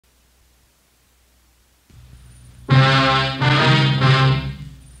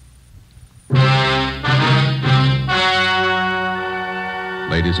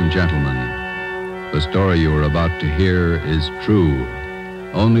ladies and gentlemen. The story you are about to hear is true.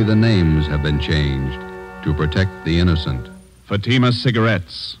 Only the names have been changed to protect the innocent. Fatima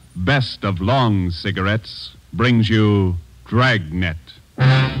Cigarettes, best of long cigarettes, brings you Dragnet.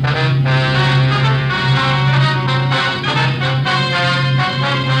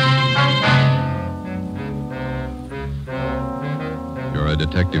 You're a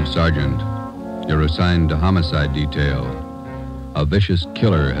detective sergeant. You're assigned to homicide detail. A vicious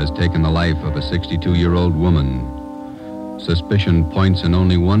killer has taken the life of a 62-year-old woman. Suspicion points in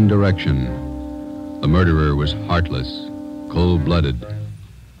only one direction. The murderer was heartless, cold-blooded.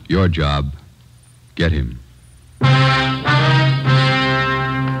 Your job, get him.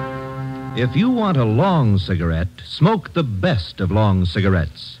 If you want a long cigarette, smoke the best of long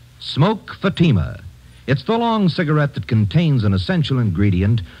cigarettes. Smoke Fatima. It's the long cigarette that contains an essential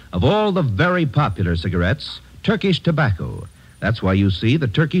ingredient of all the very popular cigarettes, Turkish tobacco. That's why you see the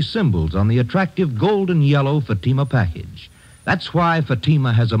Turkish symbols on the attractive golden yellow Fatima package. That's why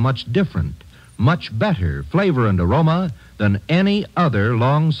Fatima has a much different, much better flavor and aroma than any other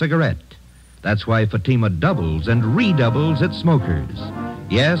long cigarette. That's why Fatima doubles and redoubles its smokers.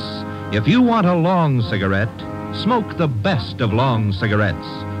 Yes, if you want a long cigarette, smoke the best of long cigarettes.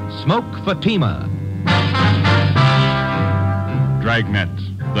 Smoke Fatima. Dragnet,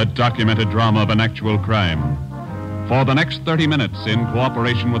 the documented drama of an actual crime. For the next 30 minutes, in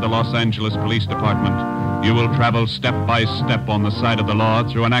cooperation with the Los Angeles Police Department, you will travel step by step on the side of the law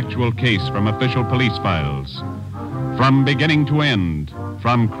through an actual case from official police files. From beginning to end,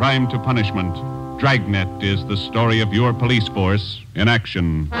 from crime to punishment, Dragnet is the story of your police force in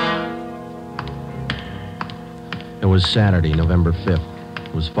action. It was Saturday, November 5th.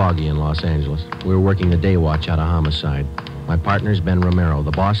 It was foggy in Los Angeles. We were working the day watch out of homicide. My partner's Ben Romero.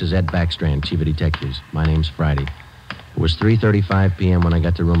 The boss is Ed Backstrand, chief of detectives. My name's Friday. It was 3:35 p.m. when I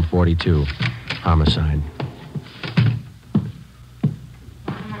got to room 42. Homicide.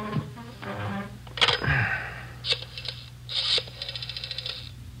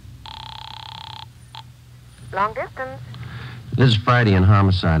 Long distance. This is Friday in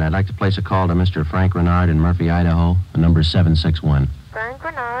homicide. I'd like to place a call to Mr. Frank Rinard in Murphy, Idaho. The number's 761. Frank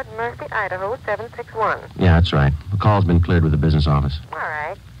Rinard, Murphy, Idaho, 761. Yeah, that's right. The call's been cleared with the business office. All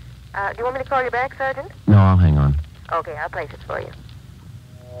right. Do you want me to call you back, Sergeant? No, I'll hang on. Okay, I'll place it for you.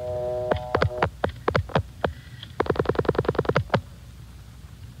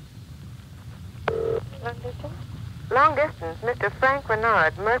 Long distance? Long distance, Mr. Frank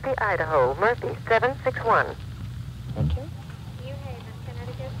Rinard, Murphy, Idaho. Murphy, 761. Thank you. New Haven,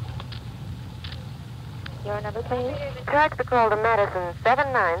 Connecticut. Your number, please? Charge the call to Madison,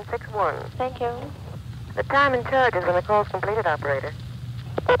 7961. Thank you. The time and charges when the call's completed, operator.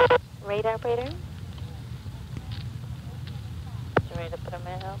 Rate, operator? You ready to put a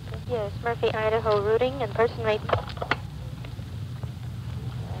man out? Yes, Murphy, Idaho, routing and person rate.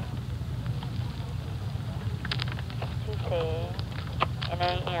 Tuesday,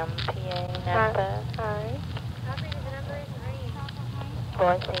 NAMPA, Napa. Hi. Operator, the number is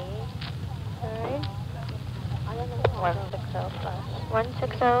 4C. All right. 160 plus.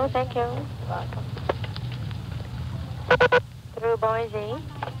 160, thank you. Welcome. Through Boise.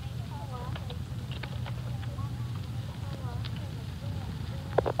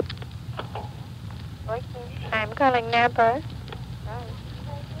 I'm calling Napa.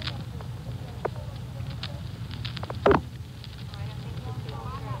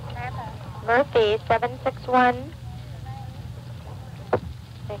 Murphy, 761.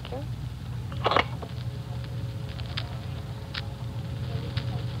 Thank you.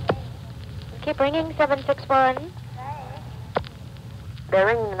 Keep ringing, 761. They're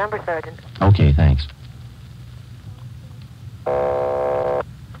ringing the number, Sergeant. Okay, thanks.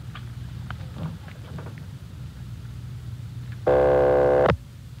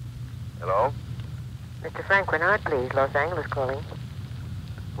 Hello? Mr. Frank Rinard, please. Los Angeles calling.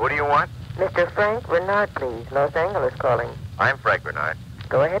 Who do you want? Mr. Frank Rinard, please. Los Angeles calling. I'm Frank Rinard.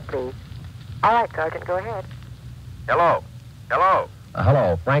 Go ahead, please. All right, Sergeant, go ahead. Hello? Hello?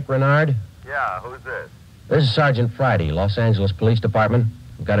 Hello, Frank Rinard. Yeah, who's this? This is Sergeant Friday, Los Angeles Police Department.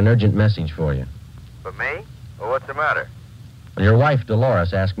 I've got an urgent message for you. For me? Well, what's the matter? Well, your wife,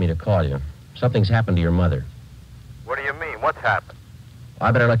 Dolores, asked me to call you. Something's happened to your mother. What do you mean? What's happened? Well,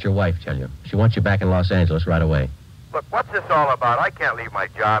 I better let your wife tell you. She wants you back in Los Angeles right away. Look, what's this all about? I can't leave my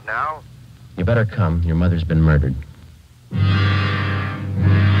job now. You better come. Your mother's been murdered.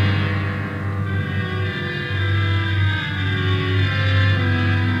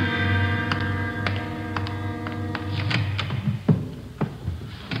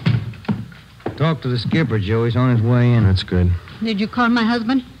 talked to the skipper, Joe. He's on his way in. That's good. Did you call my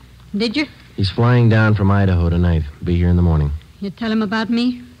husband? Did you? He's flying down from Idaho tonight. Be here in the morning. You tell him about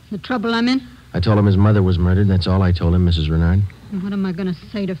me? The trouble I'm in? I told him his mother was murdered. That's all I told him, Mrs. Rinard. What am I going to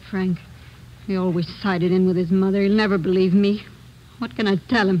say to Frank? He always sided in with his mother. He'll never believe me. What can I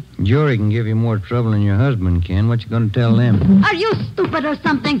tell him? Jory can give you more trouble than your husband can. What you going to tell them? Are you stupid or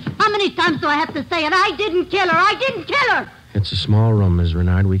something? How many times do I have to say it? I didn't kill her. I didn't kill her. It's a small room, Ms.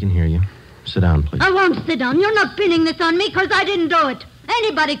 Rinard. We can hear you. Sit down, please. I won't sit down. You're not pinning this on me because I didn't do it.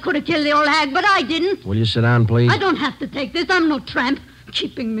 Anybody could have killed the old hag, but I didn't. Will you sit down, please? I don't have to take this. I'm no tramp.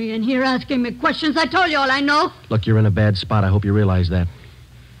 Keeping me in here, asking me questions. I told you all I know. Look, you're in a bad spot. I hope you realize that.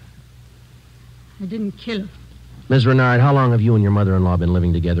 I didn't kill her. Ms. Rinard, how long have you and your mother-in-law been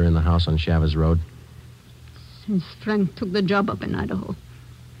living together in the house on Chavez Road? Since Frank took the job up in Idaho.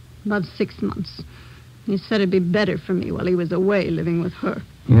 About 6 months. He said it'd be better for me while he was away living with her.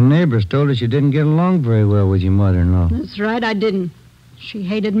 Your neighbors told us you didn't get along very well with your mother-in-law. That's right, I didn't. She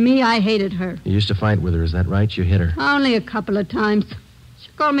hated me, I hated her. You used to fight with her, is that right? You hit her. Only a couple of times. She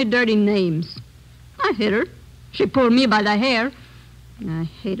called me dirty names. I hit her. She pulled me by the hair. I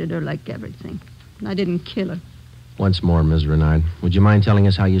hated her like everything. I didn't kill her. Once more, Ms. Rinard, would you mind telling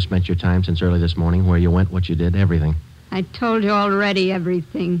us how you spent your time since early this morning, where you went, what you did, everything? I told you already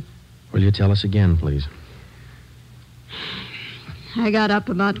everything. Will you tell us again, please? I got up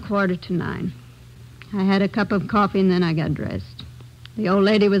about 8:45. I had a cup of coffee and then I got dressed. The old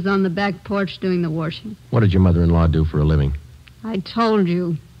lady was on the back porch doing the washing. What did your mother-in-law do for a living? I told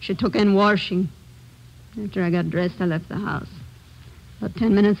you. She took in washing. After I got dressed, I left the house. About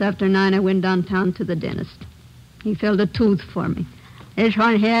 10 minutes after 9, I went downtown to the dentist. He filled a tooth for me. This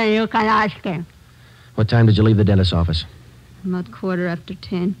one here, you can ask him. What time did you leave the dentist's office? About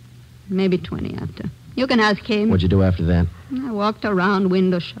 10:15, maybe 20 after. You can ask him. What'd you do after that? I walked around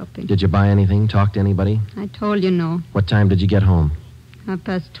window shopping. Did you buy anything, talk to anybody? I told you no. What time did you get home?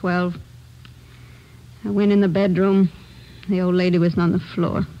 12:30. I went in the bedroom. The old lady was on the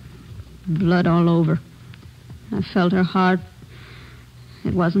floor. Blood all over. I felt her heart.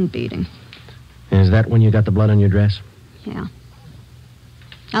 It wasn't beating. And is that when you got the blood on your dress? Yeah.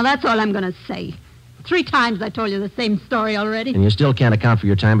 Now, that's all I'm going to say. 3 times I told you the same story already. And you still can't account for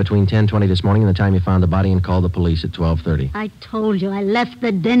your time between 10:20 this morning and the time you found the body and called the police at 12:30. I told you. I left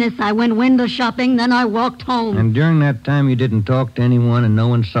the dentist. I went window shopping. Then I walked home. And during that time, you didn't talk to anyone and no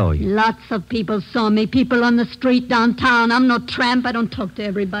one saw you? Lots of people saw me. People on the street downtown. I'm no tramp. I don't talk to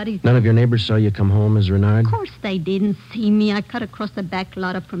everybody. None of your neighbors saw you come home, Ms. Rinard? Of course they didn't see me. I cut across the back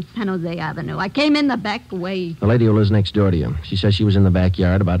lot up from San Jose Avenue. I came in the back way. The lady who lives next door to you. She says she was in the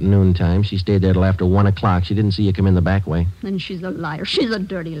backyard about noontime. She stayed there till after 1 o'clock. She didn't see you come in the back way. Then she's a liar. She's a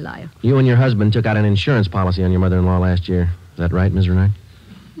dirty liar. You and your husband took out an insurance policy on your mother-in-law last year. Is that right, Ms. Rinard?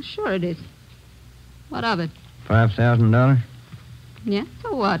 Sure it is. What of it? $5,000? Yeah,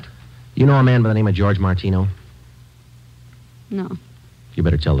 so what? You know a man by the name of George Martino? No. You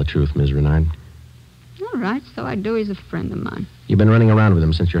better tell the truth, Ms. Rinard. All right, so I do. He's a friend of mine. You've been running around with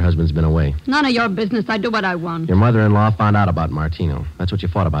him since your husband's been away. None of your business. I do what I want. Your mother-in-law found out about Martino. That's what you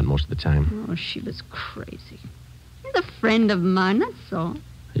fought about most of the time. Oh, she was crazy. He's a friend of mine, that's all.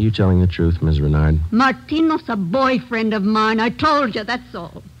 Are you telling the truth, Ms. Rinard? Martino's a boyfriend of mine. I told you, that's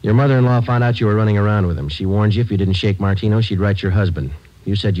all. Your mother-in-law found out you were running around with him. She warned you if you didn't shake Martino, she'd write your husband.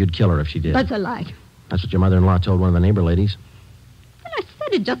 You said you'd kill her if she did. That's a lie. That's what your mother-in-law told one of the neighbor ladies. But I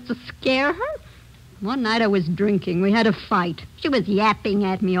said it just to scare her. One night I was drinking. We had a fight. She was yapping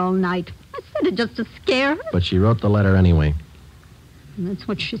at me all night. I said it just to scare her. But she wrote the letter anyway. And that's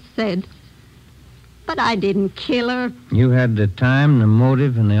what she said. But I didn't kill her. You had the time, the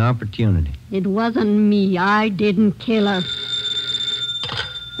motive, and the opportunity. It wasn't me. I didn't kill her.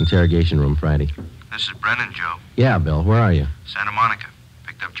 Interrogation room, Friday. This is Brennan, Joe. Yeah, Bill. Where are you? Santa Monica.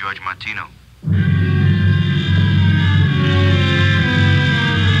 Picked up George Martino.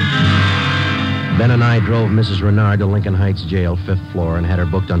 Ben and I drove Mrs. Rinard to Lincoln Heights Jail, 5th floor, and had her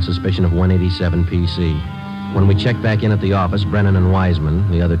booked on suspicion of 187 PC. When we checked back in at the office, Brennan and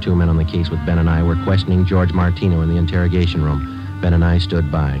Wiseman, the other 2 men on the case with Ben and I, were questioning George Martino in the interrogation room. Ben and I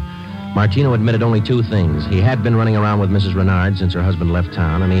stood by. Martino admitted only 2 things. He had been running around with Mrs. Rinard since her husband left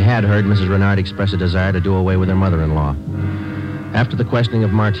town, and he had heard Mrs. Rinard express a desire to do away with her mother-in-law. After the questioning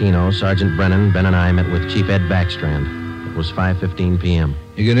of Martino, Sergeant Brennan, Ben and I met with Chief Ed Backstrand. It was 5:15 p.m.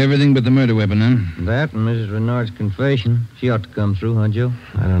 You got everything but the murder weapon, huh? That and Mrs. Renard's confession. She ought to come through, huh, Joe?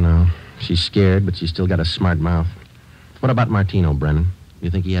 I don't know. She's scared, but she's still got a smart mouth. What about Martino, Brennan? You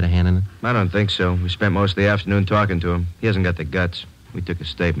think he had a hand in it? I don't think so. We spent most of the afternoon talking to him. He hasn't got the guts. We took a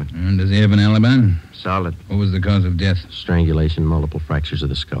statement. And does he have an alibi? Solid. What was the cause of death? Strangulation, multiple fractures of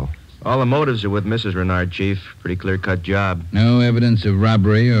the skull. All the motives are with Mrs. Rinard, Chief. Pretty clear-cut job. No evidence of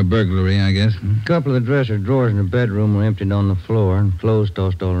robbery or burglary, I guess. A couple of the dresser drawers in the bedroom were emptied on the floor and clothes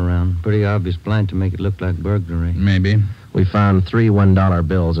tossed all around. Pretty obvious plan to make it look like burglary. Maybe. We found 3 $1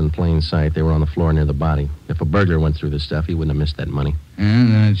 bills in plain sight. They were on the floor near the body. If a burglar went through the stuff, he wouldn't have missed that money.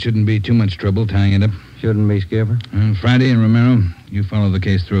 It shouldn't be too much trouble tying it up. Shouldn't be, Skipper. Friday and Romero, you follow the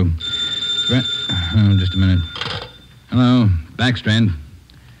case through. Just a minute. Hello, Backstrand.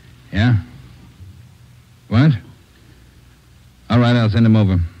 Yeah? What? All right, I'll send him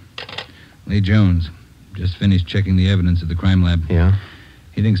over. Lee Jones. Just finished checking the evidence at the crime lab. Yeah?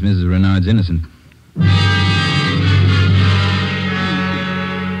 He thinks Mrs. Renard's innocent.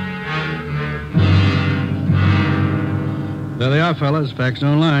 There they are, fellas. Facts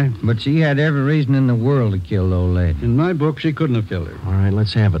don't lie. But she had every reason in the world to kill the old lady. In my book, she couldn't have killed her. All right,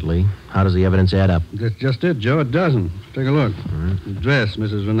 let's have it, Lee. How does the evidence add up? That's just it, Joe. It doesn't. Take a look. The dress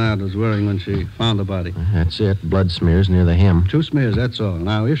Mrs. Renard was wearing when she found the body. That's it. Blood smears near the hem. 2 smears, that's all.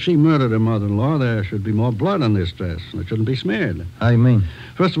 Now, if she murdered her mother-in-law, there should be more blood on this dress, and it shouldn't be smeared. How do you mean?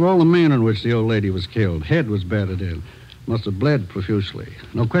 First of all, the manner in which the old lady was killed. Head was battered in. Must have bled profusely.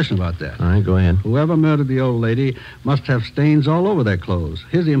 No question about that. All right, go ahead. Whoever murdered the old lady must have stains all over their clothes.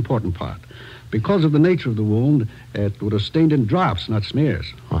 Here's the important part. Because of the nature of the wound, it would have stained in drops, not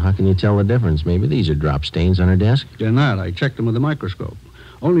smears. Well, how can you tell the difference? Maybe these are drop stains on her desk. They're not. I checked them with a microscope.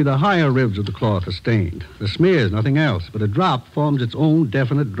 Only the higher ribs of the cloth are stained. The smears, nothing else. But a drop forms its own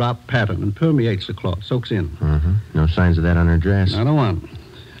definite drop pattern and permeates the cloth, soaks in. No signs of that on her dress. Not a one.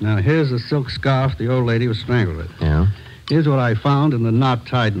 Now, here's the silk scarf the old lady was strangled with. Yeah? Here's what I found in the knot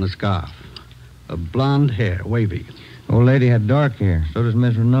tied in the scarf. A blonde hair, wavy. Old lady had dark hair. So does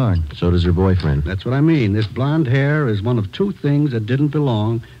Miss Renard. So does her boyfriend. That's what I mean. This blonde hair is one of 2 things that didn't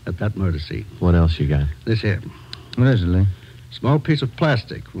belong at that murder scene. What else you got? This here. What is it, Lee? Small piece of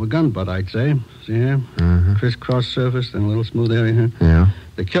plastic from a gun butt, I'd say. See here? Crisscross surface and a little smooth area here. Yeah?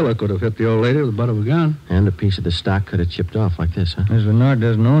 The killer could have hit the old lady with the butt of a gun. And a piece of the stock could have chipped off like this, huh? Miss Renard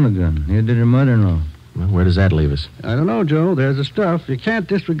doesn't own a gun. Neither did her mother-in-law. Well, where does that leave us? I don't know, Joe. There's the stuff. You can't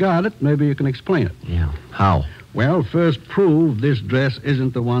disregard it. Maybe you can explain it. Yeah. How? Well, first prove this dress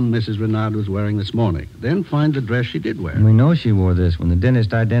isn't the one Mrs. Rinard was wearing this morning. Then find the dress she did wear. We know she wore this when the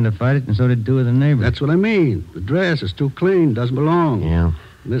dentist identified it, and so did 2 of the neighbors. That's what I mean. The dress is too clean, doesn't belong. Yeah.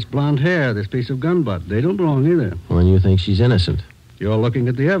 And this blonde hair, this piece of gun butt, they don't belong either. Well, then you think she's innocent. You're looking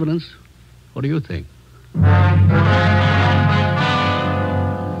at the evidence. What do you think?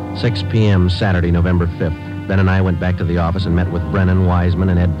 6 p.m. Saturday, November 5th. Ben and I went back to the office and met with Brennan, Wiseman,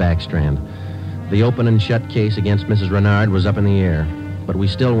 and Ed Backstrand. The open and shut case against Mrs. Rinard was up in the air, but we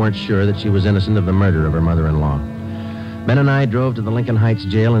still weren't sure that she was innocent of the murder of her mother-in-law. Ben and I drove to the Lincoln Heights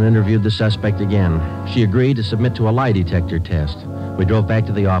jail and interviewed the suspect again. She agreed to submit to a lie detector test. We drove back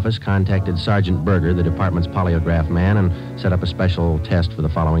to the office, contacted Sergeant Berger, the department's polygraph man, and set up a special test for the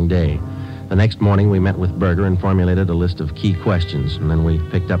following day. The next morning, we met with Berger and formulated a list of key questions, and then we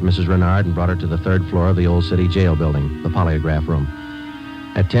picked up Mrs. Rinard and brought her to the 3rd floor of the Old City Jail building, the polygraph room.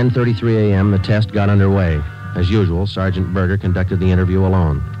 At 10:33 a.m., the test got underway. As usual, Sergeant Berger conducted the interview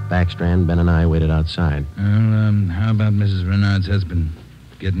alone. Backstrand, Ben, and I waited outside. Well, how about Mrs. Renard's husband?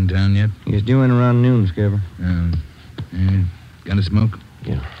 Get in town yet? He's due in around noon, Skipper. Got a smoke?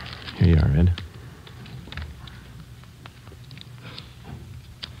 Yeah. Here you are, Ed.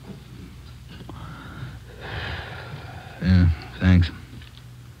 Yeah, thanks.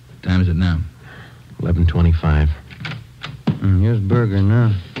 Time is it now? 11:25. Here's Berger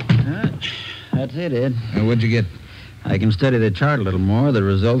now. That's it, Ed. What'd you get? I can study the chart a little more. The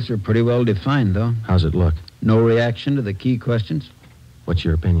results are pretty well defined, though. How's it look? No reaction to the key questions. What's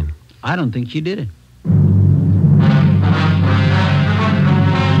your opinion? I don't think she did it.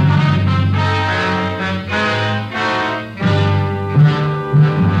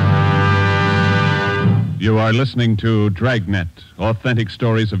 You are listening to Dragnet, authentic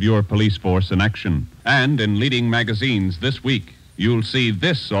stories of your police force in action. And in leading magazines this week, you'll see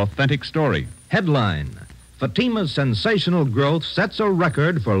this authentic story. Headline: Fatima's sensational growth sets a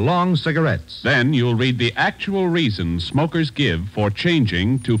record for long cigarettes. Then you'll read the actual reasons smokers give for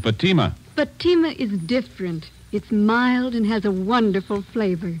changing to Fatima. Fatima is different. It's mild and has a wonderful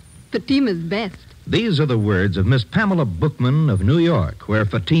flavor. Fatima's best. These are the words of Miss Pamela Bookman of New York, where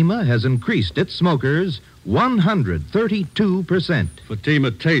Fatima has increased its smokers 132%.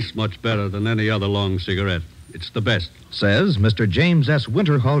 Fatima tastes much better than any other long cigarette. It's the best. Says Mr. James S.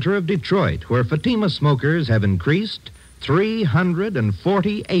 Winterhalter of Detroit, where Fatima smokers have increased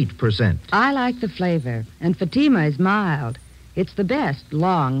 348%. I like the flavor, and Fatima is mild. It's the best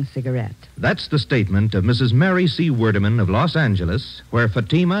long cigarette. That's the statement of Mrs. Mary C. Werdeman of Los Angeles, where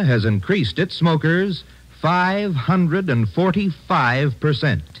Fatima has increased its smokers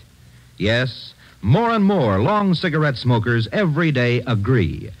 545%. Yes, more and more long cigarette smokers every day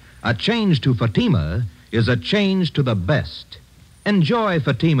agree. A change to Fatima is a change to the best. Enjoy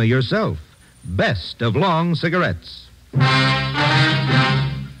Fatima yourself. Best of long cigarettes.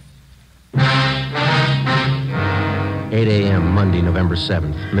 8 a.m., Monday, November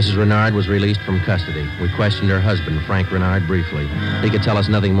 7th. Mrs. Rinard was released from custody. We questioned her husband, Frank Rinard, briefly. He could tell us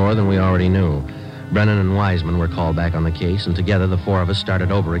nothing more than we already knew. Brennan and Wiseman were called back on the case, and together the four of us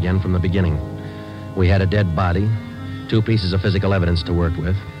started over again from the beginning. We had a dead body, 2 pieces of physical evidence to work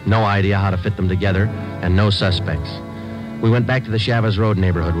with, no idea how to fit them together, and no suspects. We went back to the Chavez Road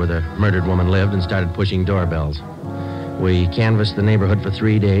neighborhood where the murdered woman lived and started pushing doorbells. We canvassed the neighborhood for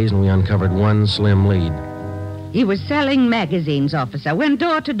 3 days, and we uncovered one slim lead. He was selling magazines, officer. Went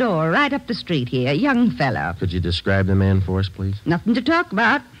door to door, right up the street here. Young fellow. Could you describe the man for us, please? Nothing to talk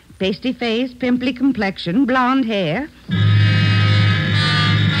about. Pasty face, pimply complexion, blonde hair.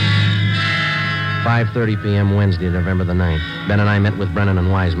 5:30 p.m. Wednesday, November the 9th. Ben and I met with Brennan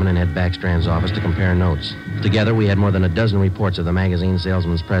and Wiseman in Ed Backstrand's office to compare notes. Together, we had more than a dozen reports of the magazine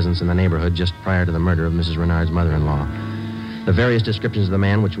salesman's presence in the neighborhood just prior to the murder of Mrs. Renard's mother-in-law. The various descriptions of the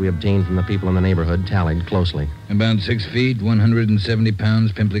man which we obtained from the people in the neighborhood tallied closely. About 6 feet, 170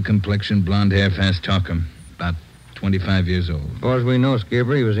 pounds, pimply complexion, blonde hair, fast talker. About 25 years old. As far as we know,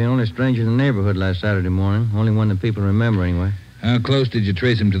 Skipper, he was the only stranger in the neighborhood last Saturday morning. Only one that people remember, anyway. How close did you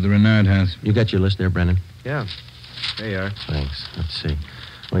trace him to the Rinard house? You got your list there, Brennan? Yeah. There you are. Thanks. Let's see.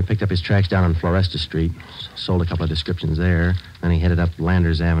 Well, he picked up his tracks down on Floresta Street, sold a couple of descriptions there, then he headed up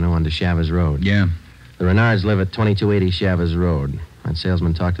Landers Avenue onto Chavez Road. Yeah. The Renards live at 2280 Chavez Road. That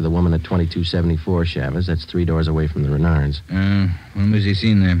salesman talked to the woman at 2274 Chavez. That's 3 doors away from the Renards. When was he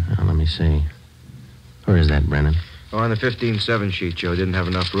seen there? Let me see. Where is that, Brennan? Oh, on the 15-7 sheet, Joe. Didn't have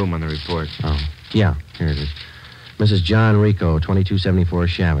enough room on the report. Oh, yeah, here it is. Mrs. John Rico, 2274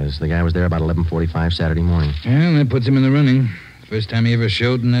 Chavez. The guy was there about 11:45 Saturday morning. Well, that puts him in the running. First time he ever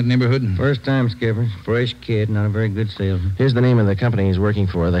showed in that neighborhood? First time, Skipper. Fresh kid, not a very good salesman. Here's the name of the company he's working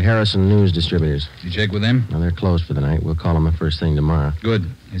for, the Harrison News Distributors. You check with them? No, they're closed for the night. We'll call them the first thing tomorrow. Good.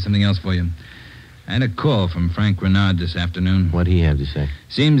 Here's something else for you. I had a call from Frank Rinard this afternoon. What'd he have to say?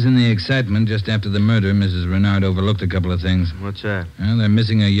 Seems in the excitement just after the murder, Mrs. Rinard overlooked a couple of things. What's that? Well, they're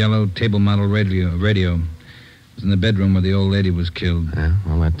missing a yellow table model radio. It was in the bedroom where the old lady was killed. Yeah,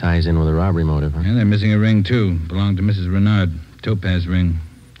 well, that ties in with a robbery motive, huh? Yeah, they're missing a ring, too. Belonged to Mrs. Rinard. Topaz ring.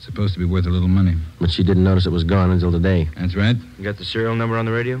 Supposed to be worth a little money. But she didn't notice it was gone until today. That's right. You got the serial number on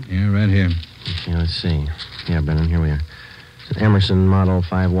the radio? Yeah, right here. Okay, let's see. Yeah, Brennan, here we are. It's an Emerson model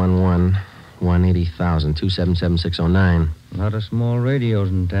 511 180,000 277609. A lot of small radios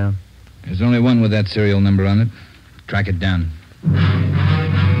in town. There's only one with that serial number on it. Track it down.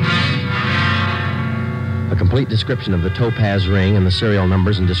 A complete description of the Topaz ring and the serial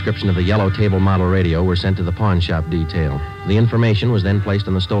numbers and description of the yellow table model radio were sent to the pawn shop detail. The information was then placed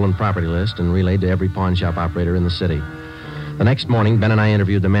on the stolen property list and relayed to every pawn shop operator in the city. The next morning, Ben and I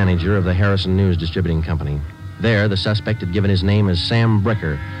interviewed the manager of the Harrison News Distributing Company. There, the suspect had given his name as Sam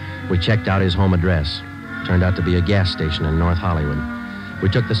Bricker. We checked out his home address. Turned out to be a gas station in North Hollywood. We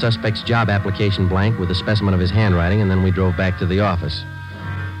took the suspect's job application blank with a specimen of his handwriting, and then we drove back to the office.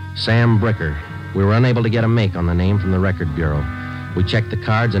 Sam Bricker. We were unable to get a make on the name from the Record Bureau. We checked the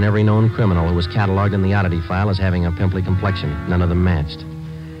cards on every known criminal who was cataloged in the oddity file as having a pimply complexion. None of them matched.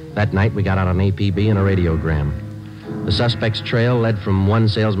 That night, we got out an APB and a radiogram. The suspect's trail led from one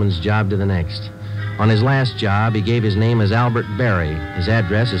salesman's job to the next. On his last job, he gave his name as Albert Berry. His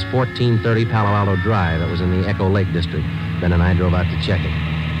address is 1430 Palo Alto Drive. That was in the Echo Lake District. Ben and I drove out to check it.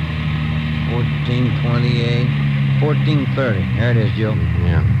 1428, 1430. There it is, Joe.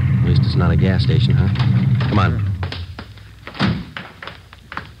 Yeah. At least it's not a gas station, huh? Come on.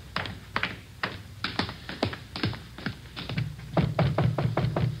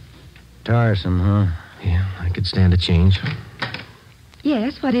 Tiresome, huh? Yeah, I could stand a change.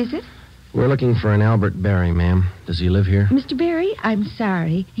 Yes, what is it? We're looking for an Albert Berry, ma'am. Does he live here? Mr. Berry, I'm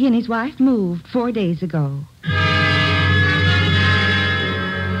sorry. He and his wife moved 4 days ago.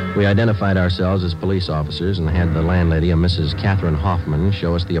 We identified ourselves as police officers and had the landlady, a Mrs. Catherine Hoffman,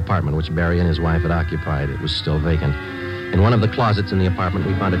 show us the apartment which Berry and his wife had occupied. It was still vacant. In one of the closets in the apartment,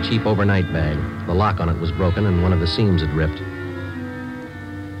 we found a cheap overnight bag. The lock on it was broken and one of the seams had ripped.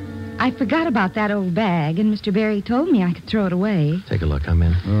 I forgot about that old bag, and Mr. Berry told me I could throw it away. Take a look. I'm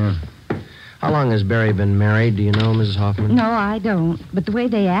in. Yeah. How long has Barry been married? Do you know, Mrs. Hoffman? No, I don't. But the way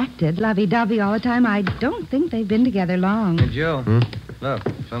they acted, lovey-dovey all the time, I don't think they've been together long. Hey, Joe. Look,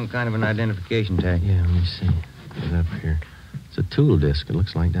 some kind of an identification tag. Yeah, let me see. Get it up here. It's a tool disc, it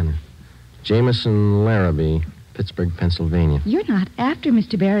looks like, doesn't it? Jameson Larrabee, Pittsburgh, Pennsylvania. You're not after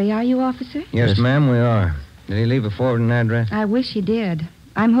Mr. Barry, are you, officer? Yes, ma'am, we are. Did he leave a forwarding address? I wish he did.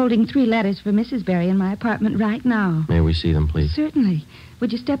 I'm holding 3 letters for Mrs. Barry in my apartment right now. May we see them, please? Certainly.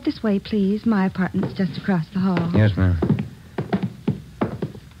 Would you step this way, please? My apartment's just across the hall. Yes, ma'am.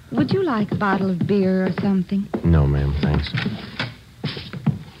 Would you like a bottle of beer or something? No, ma'am, thanks.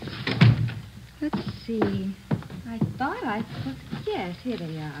 Let's see. I thought I... Yes, here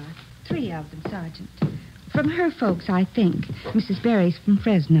they are. 3 of them, Sergeant. From her folks, I think. Mrs. Barry's from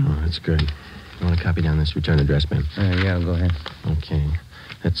Fresno. Oh, that's good. I want to copy down this return address, ma'am. Yeah, go ahead. Okay.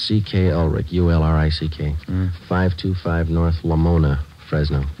 That's C.K. Ulrich, U-L-R-I-C-K. 525 North Lamona,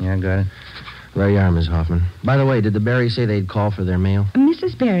 Fresno. Yeah, I got it. There you are, Miss Hoffman. By the way, did the Barrys say they'd call for their mail?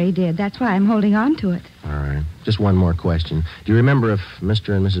 Mrs. Barry did. That's why I'm holding on to it. All right. Just one more question. Do you remember if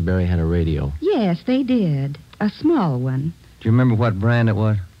Mr. and Mrs. Barry had a radio? Yes, they did. A small one. Do you remember what brand it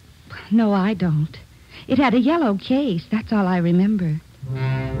was? No, I don't. It had a yellow case. That's all I remember.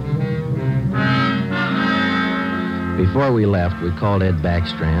 Before we left, we called Ed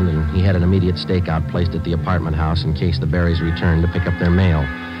Backstrand, and he had an immediate stakeout placed at the apartment house in case the Barrys returned to pick up their mail.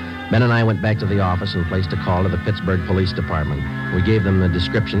 Ben and I went back to the office and placed a call to the Pittsburgh Police Department. We gave them the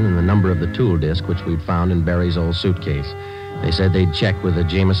description and the number of the tool disc which we'd found in Barry's old suitcase. They said they'd check with the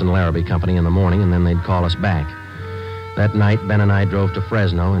Jameson Larrabee Company in the morning, and then they'd call us back. That night, Ben and I drove to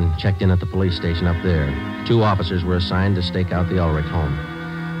Fresno and checked in at the police station up there. 2 officers were assigned to stake out the Ulrich home.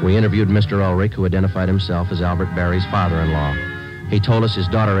 We interviewed Mr. Ulrich, who identified himself as Albert Barry's father-in-law. He told us his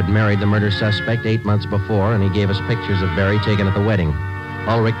daughter had married the murder suspect 8 months before, and he gave us pictures of Barry taken at the wedding.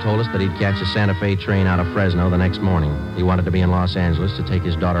 Ulrich told us that he'd catch a Santa Fe train out of Fresno the next morning. He wanted to be in Los Angeles to take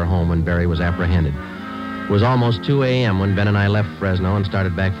his daughter home when Barry was apprehended. It was almost 2 a.m. when Ben and I left Fresno and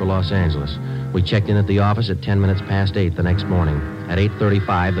started back for Los Angeles. We checked in at the office at 10 minutes past 8 the next morning. At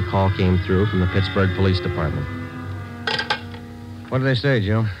 8:35, the call came through from the Pittsburgh Police Department. What did they say,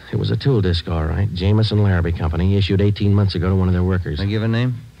 Joe? It was a tool disc, all right. Jameson Larrabee Company, issued 18 months ago to one of their workers. They give a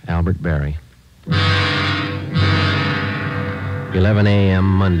name? Albert Barry. 11 a.m.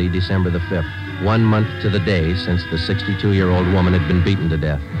 Monday, December the 5th. 1 month to the day since the 62-year-old woman had been beaten to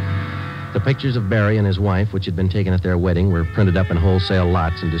death. The pictures of Barry and his wife, which had been taken at their wedding, were printed up in wholesale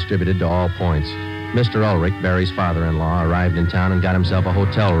lots and distributed to all points. Mr. Ulrich, Barry's father-in-law, arrived in town and got himself a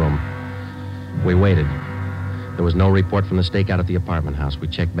hotel room. We waited. There was no report from the stakeout at the apartment house. We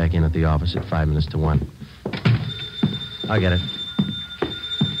checked back in at the office at 5 minutes to 1. I'll get it.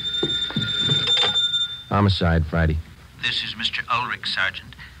 Homicide, Friday. This is Mr. Ulrich,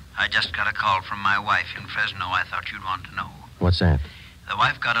 Sergeant. I just got a call from my wife in Fresno. I thought you'd want to know. What's that? The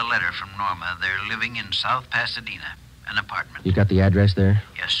wife got a letter from Norma. They're living in South Pasadena, an apartment. You got the address there?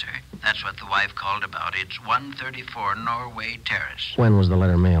 Yes, sir. That's what the wife called about. It's 134 Norway Terrace. When was the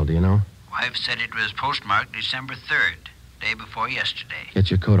letter mailed, do you know? Wife said it was postmarked December 3rd, day before yesterday.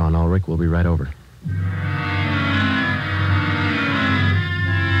 Get your coat on, Ulrich. We'll be right over.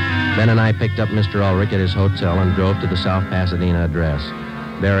 Ben and I picked up Mr. Ulrich at his hotel and drove to the South Pasadena address.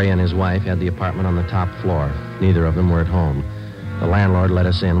 Barry and his wife had the apartment on the top floor. Neither of them were at home. The landlord let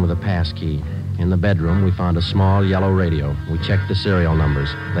us in with a pass key. In the bedroom, we found a small yellow radio. We checked the serial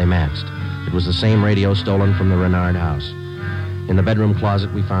numbers. They matched. It was the same radio stolen from the Rinard house. In the bedroom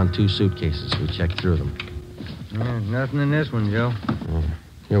closet, we found 2 suitcases. We checked through them. Nothing in this one, Joe.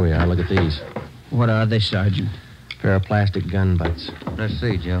 Here we are. Look at these. What are they, Sergeant? Pair of plastic gun butts. Let's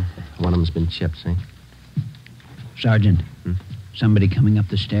see, Joe. One of them's been chipped, see? Sergeant, somebody coming up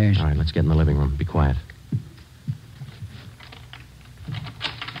the stairs. All right, let's get in the living room. Be quiet.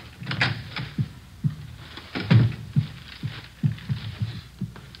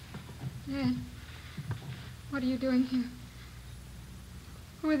 Dad, what are you doing here?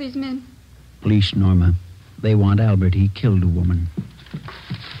 Who are these men? Police, Norma. They want Albert. He killed a woman.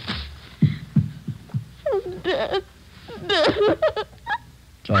 Dad.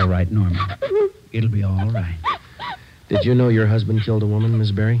 It's all right, Norma. It'll be all right. Did you know your husband killed a woman, Miss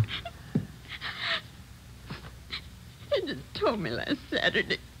Barry? He just told me last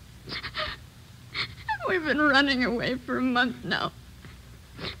Saturday. We've been running away for a month now.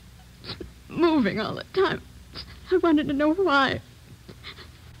 Moving all the time. I wanted to know why.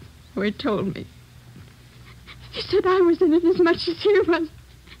 So he told me. He said I was in it as much as he was.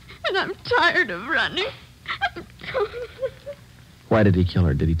 And I'm tired of running. Why did he kill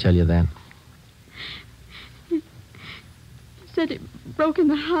her? Did he tell you that? He said he broke in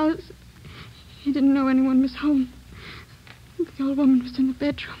the house. He didn't know anyone was home. The old woman was in the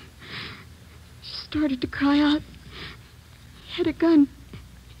bedroom. She started to cry out. He had a gun.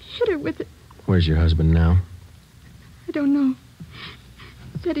 Hit her with it. Where's your husband now? I don't know.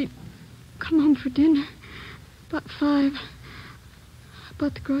 Said he'd come home for dinner. About 5. I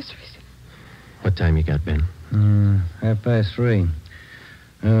bought the groceries. What time you got, Ben? 3:30.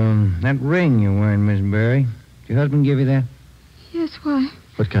 That ring you're wearing, Miss Berry, did your husband give you that? Yes, why?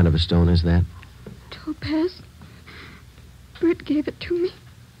 What kind of a stone is that? Topaz. Bert gave it to me.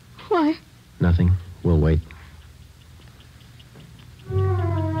 Why? Nothing. We'll wait.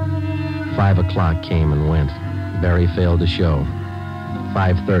 5 o'clock came and went. Barry failed to show.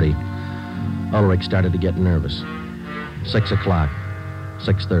 5:30. Ulrich started to get nervous. 6 o'clock.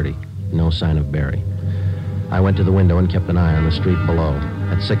 6:30. No sign of Barry. I went to the window and kept an eye on the street below.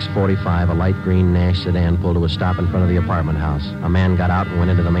 At 6:45, a light green Nash sedan pulled to a stop in front of the apartment house. A man got out and went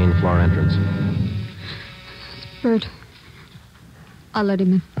into the main floor entrance. It's Bert. I'll let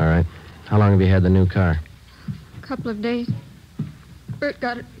him in. All right. How long have you had the new car? A couple of days. Bert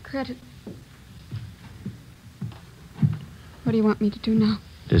got it credit. What do you want me to do now?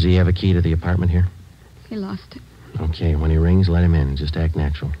 Does he have a key to the apartment here? He lost it. Okay, when he rings, let him in. Just act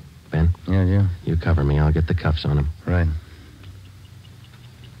natural. Ben? Yeah, Joe? You cover me. I'll get the cuffs on him. Right.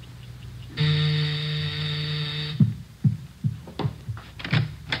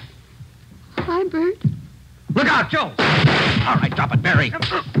 Hi, Bert. Look out, Joe! All right, drop it, Barry.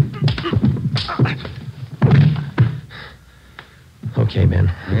 Okay,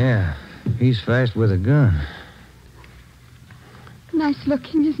 Ben. Yeah, he's fast with a gun. Nice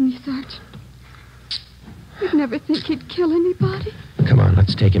looking, isn't he, Sarge? You'd never think he'd kill anybody. Come on,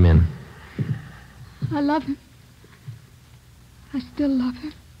 let's take him in. I love him. I still love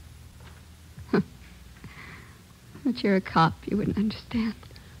him. But you're a cop. You wouldn't understand.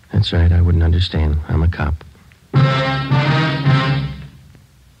 That's right. I wouldn't understand. I'm a cop.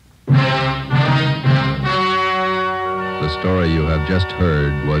 The story you have just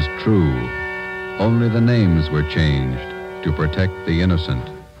heard was true. Only the names were changed to protect the innocent.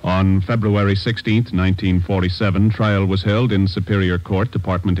 On February 16th, 1947, trial was held in Superior Court,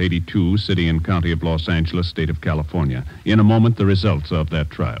 Department 82, City and County of Los Angeles, State of California. In a moment, the results of that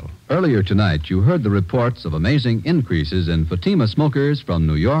trial. Earlier tonight, you heard the reports of amazing increases in Fatima smokers from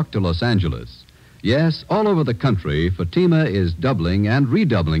New York to Los Angeles. Yes, all over the country, Fatima is doubling and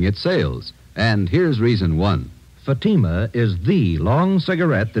redoubling its sales. And here's reason 1. Fatima is the long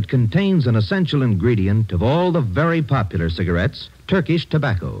cigarette that contains an essential ingredient of all the very popular cigarettes, Turkish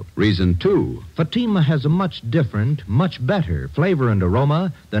tobacco. Reason 2. Fatima has a much different, much better flavor and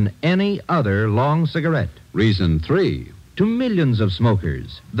aroma than any other long cigarette. Reason 3. To millions of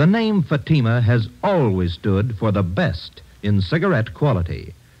smokers, the name Fatima has always stood for the best in cigarette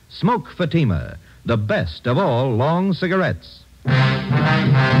quality. Smoke Fatima, the best of all long cigarettes.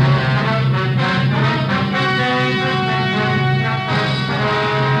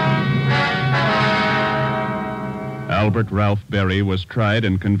 Albert Ralph Berry was tried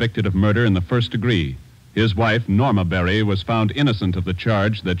and convicted of murder in the first degree. His wife, Norma Berry, was found innocent of the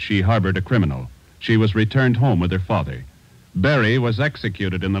charge that she harbored a criminal. She was returned home with her father. Berry was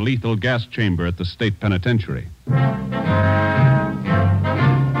executed in the lethal gas chamber at the state penitentiary.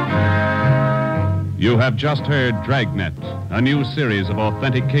 You have just heard Dragnet, a new series of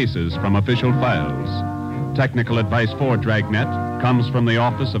authentic cases from official files. Technical advice for Dragnet comes from the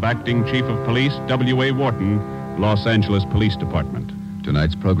Office of Acting Chief of Police W.A. Wharton, Los Angeles Police Department.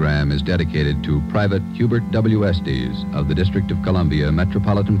 Tonight's program is dedicated to Private Hubert W. Estes of the District of Columbia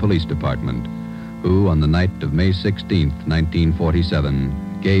Metropolitan Police Department, who on the night of May 16th,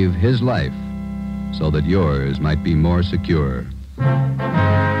 1947, gave his life so that yours might be more secure.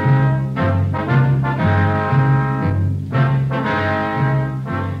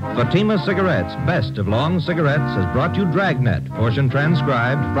 Fatima Cigarettes, best of long cigarettes, has brought you Dragnet, portion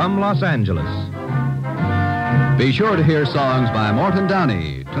transcribed from Los Angeles. Be sure to hear songs by Morton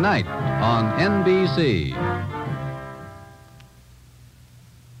Downey tonight on NBC.